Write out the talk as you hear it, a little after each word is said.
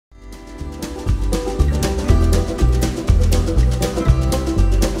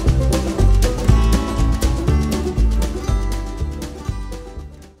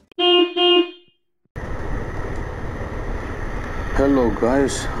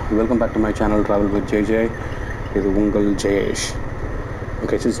guys, welcome back to my channel Travel with JJ. இது உங்கள் Jayesh.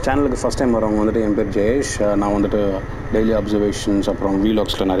 Okay, சேனலுக்கு first time வரவங்க வந்துட்டு என் பேர் ஜெயேஷ். நான் வந்துட்டு டெய்லி அப்சர்வேஷன்ஸ் அப்புறம்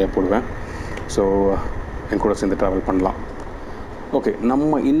வீலாக்ஸில் நிறைய போடுவேன். ஸோ என் கூட சேர்ந்து ட்ராவல் பண்ணலாம். ஓகே,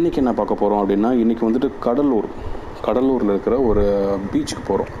 நம்ம இன்றைக்கி என்ன பார்க்க போகிறோம் அப்படின்னா, இன்றைக்கி வந்துட்டு கடலூரில் இருக்கிற ஒரு பீச்சுக்கு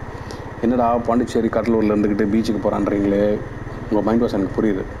போகிறோம். என்னடா பாண்டிச்சேரி கடலூரில் இருந்துக்கிட்டு பீச்சுக்கு போகிறான்றீங்களே, உங்கள் மைண்ட் வாஷ் எனக்கு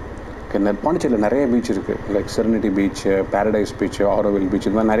புரியுது. பாண்டிச்சேரியில் நிறைய பீச் இருக்குது, like serenity beach, paradise beach, Auroville beach,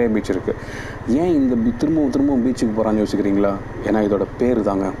 இது மாதிரி நிறைய பீச் இருக்குது. ஏன் இந்த திரும்பவும் பீச்சுக்கு போகிறான்னு யோசிக்கிறீங்களா? ஏன்னா இதோட பேர்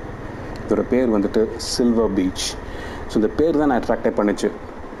தாங்க. இதோட பேர் வந்துட்டு சில்வர் பீச். ஸோ இந்த பேர் தான் நான் அட்ராக்டே பண்ணிச்சு.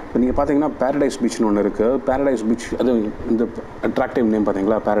 இப்போ நீங்கள் பார்த்தீங்கன்னா பேரடைஸ் பீச்னு ஒன்று இருக்குது. பேரடைஸ் பீச், அது இந்த அட்ராக்டிவ் நேம்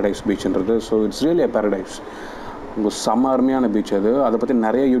பார்த்தீங்களா, paradise பீச்சுன்றது. So it's really a paradise. ரொம்ப செம்ம அருமையான பீச் அது. அதை பற்றி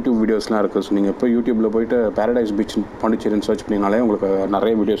நிறைய யூடியூப் வீடியோஸ்லாம் இருக்குது. ஸோ நீங்கள் இப்போ யூடியூப்பில் போய்ட்டு பேரடைஸ் பீச் பாண்டிச்சேரின்னு சர்ச் பண்ணிங்கனாலே உங்களுக்கு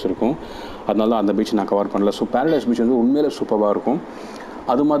நிறைய வீடியோஸ் இருக்கும். அதனால தான் அந்த பீச் நான் கவர் பண்ணல. ஸோ பேரடைஸ் பீச் வந்து உண்மையிலே சூப்பராக இருக்கும்.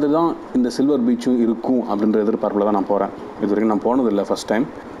 அது மாதிரி தான் இந்த சில்வர் பீச்சும் இருக்கும் அப்படின்ற எதிர்பார்ப்பில் தான் நான் போகிறேன். இது வரைக்கும் நான் போனதில்லை, ஃபஸ்ட் டைம்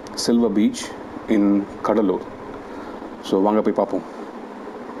சில்வர் பீச் இன் கடலூர். ஸோ வாங்க போய் பார்ப்போம்.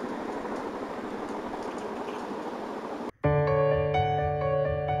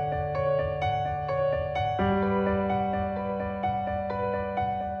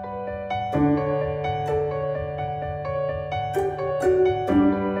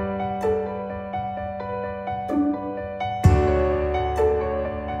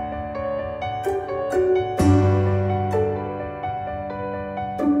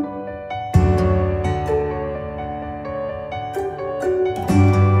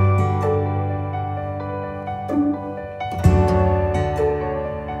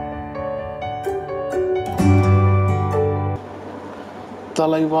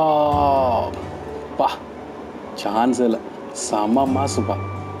 தலைவா பா, சான்ஸ் இல்லை, செம மாசுப்பா.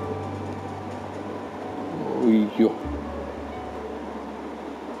 ஐயோ,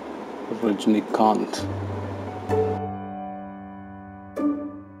 ரஜினிகாந்த்.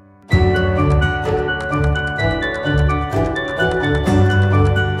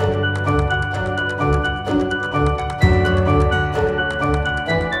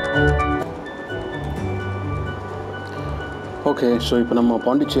 ஓகே, ஸோ இப்போ நம்ம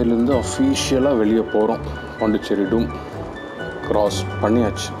பாண்டிச்சேரியிலேருந்து அஃபீஷியலாக வெளியே போகிறோம். பாண்டிச்சேரி டூம் க்ராஸ்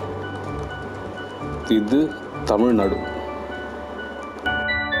பண்ணியாச்சு. இது தமிழ்நாடு.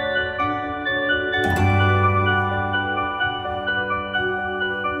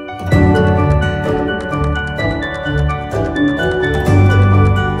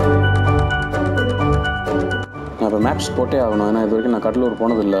 நான் இப்போ மேப்ஸ் போட்டே ஆகணும், ஏன்னா இது வரைக்கும் நான் கடலூர்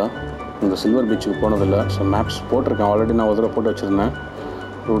போனதில்லை, இந்த சில்வர் பீச்சுக்கு போனதில்லை. ஸோ மேப்ஸ் போட்டிருக்கேன் ஆல்ரெடி, நான் ஒரு தடவை போட்டு வச்சுருந்தேன்.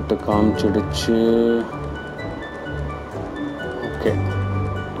 ரூட்டு காமிச்சிடுச்சு. ஓகே,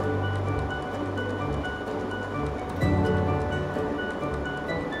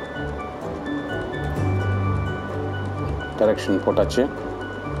 டைரக்ஷன் போட்டாச்சு.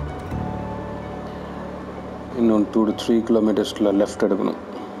 இன்னும் 2 to 3 கிலோமீட்டர்ஸில் லெஃப்ட் எடுக்கணும்.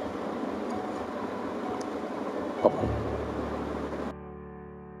 பார்ப்போம்.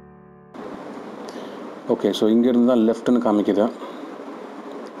 ஓகே, ஸோ இங்கேருந்து தான் லெஃப்ட்டுன்னு காமிக்குது.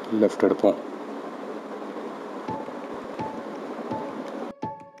 லெஃப்ட் எடுப்போம்.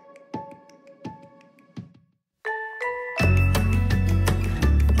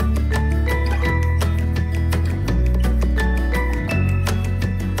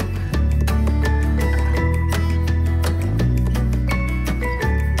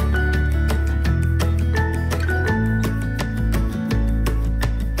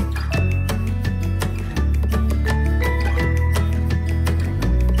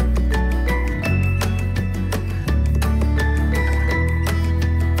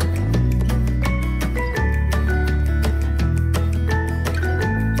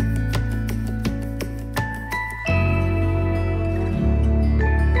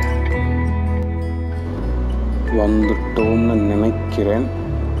 வந்துட்டோம்னு நினைக்கிறேன்.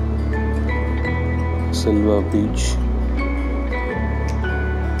 Silver beach.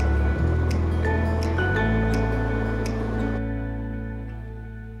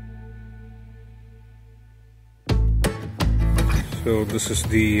 So this is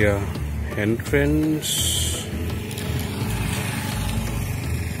the entrance.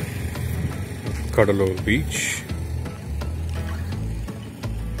 Cuddalore Beach.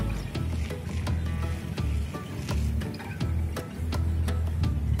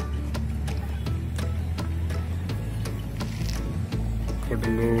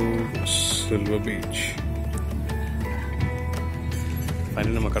 Cuddalore Silver Beach.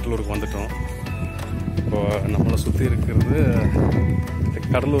 Finally நம்ம கடலூருக்கு வந்துட்டோம். இப்போ நம்மளை சுற்றி இருக்கிறது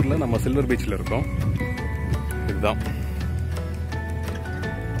கடலூரில் நம்ம சில்வர் பீச்சில் இருக்கோம். இதுதான்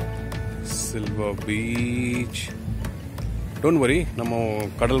Silver Beach. Don't worry, நம்ம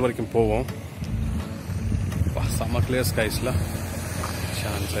கடல் வரைக்கும் போவோம். Summer clear skies la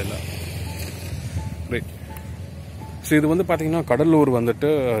chance illa. Great. So இது வந்து பாத்தீங்கன்னா கடலூர் வந்துட்டு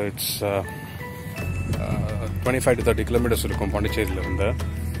it's 25 to 30 kilometers இருக்கும் பாண்டிச்சேரியில இருந்து.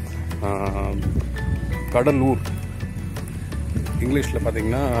 கடலூர் இங்கிலீஷ்ல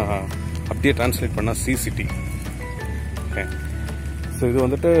பாத்தீங்கன்னா அப்படியே டிரான்ஸ்லேட் பண்ணா சி சிட்டி. ஓகே. ஸோ இது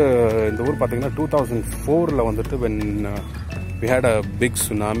வந்துட்டு இந்த ஊர் பார்த்தீங்கன்னா 2004 வந்துட்டு when we had a big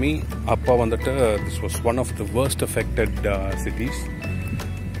tsunami. அப்போ வந்துட்டு this was one of the worst affected cities.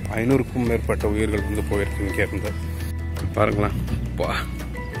 500க்கும் மேற்பட்ட உயிர்கள் வந்து போயிருக்கு இங்கே இருந்து. பாருங்களேன்,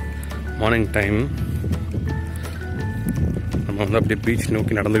 மார்னிங் டைம் நம்ம வந்து அப்படியே பீச்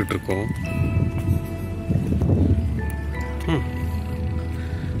நோக்கி நடந்துகிட்டு இருக்கோம்.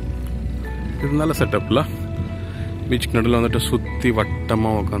 இது நல்ல செட்டப்ல பீச்சுக்கு நடுவில் வந்துட்டு சுற்றி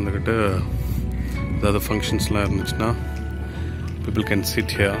வட்டமாக உட்காந்துக்கிட்டு ஏதாவது ஃபங்க்ஷன்ஸ்லாம் இருந்துச்சுன்னா people can sit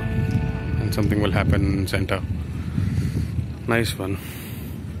here and something will happen in center. Nice one.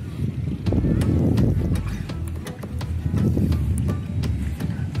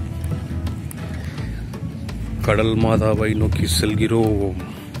 கடல் மாதாவை நோக்கி செல்கிறோம்.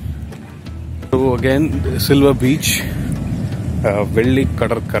 So again Silver Beach, வெள்ளி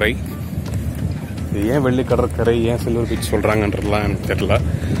கடற்கரை. ஏன் வெள்ளி கடற்கரை, ஏன் சில்வர் பீச் சொல்கிறாங்கன்றதுலாம் எனக்கு தெரியல.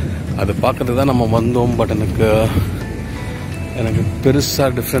 அது பார்க்கறதுக்கு தான் நம்ம வந்தோம். பட் எனக்கு பெருசாக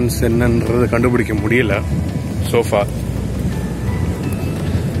டிஃப்ரென்ஸ் என்னன்றது கண்டுபிடிக்க முடியல சோஃபா.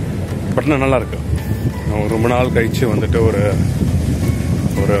 பட் நல்லா இருக்கு. ரொம்ப நாள் கழிச்சு வந்துட்டு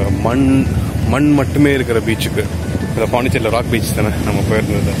ஒரு மண் மட்டுமே இருக்கிற பீச்சுக்கு, இந்த பாண்டிச்சேரியில் ராக் பீச் தானே நம்ம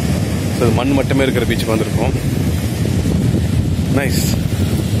போயிருந்தது. ஸோ மண் மட்டுமே இருக்கிற பீச்சுக்கு வந்திருக்கோம். Nice.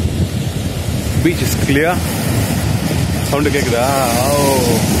 Beach is clear. Sound கேக்குதா? ஓ,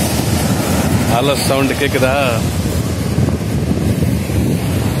 நல்ல சவுண்ட் கேக்குதா?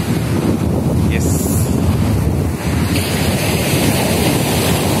 S.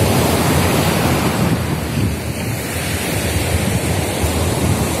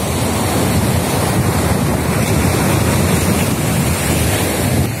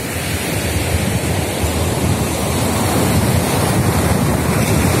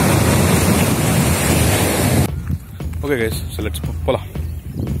 Okay guys, so let's போலாம்.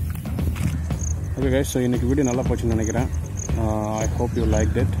 Okay guys, so இன்னைக்கு வீடியோ நல்லா போச்சுன்னு நினைக்கிறேன். I hope you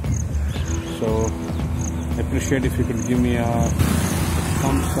liked it. So I appreciate if you could give me a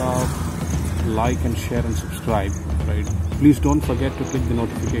thumbs up, like and share and subscribe. Right? Please don't forget to click the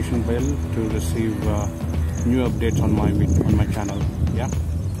notification bell to receive new updates on my channel. Yeah.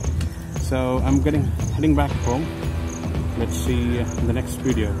 So I'm heading back home. Let's see in the next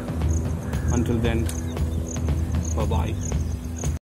video. Until then, bye-bye.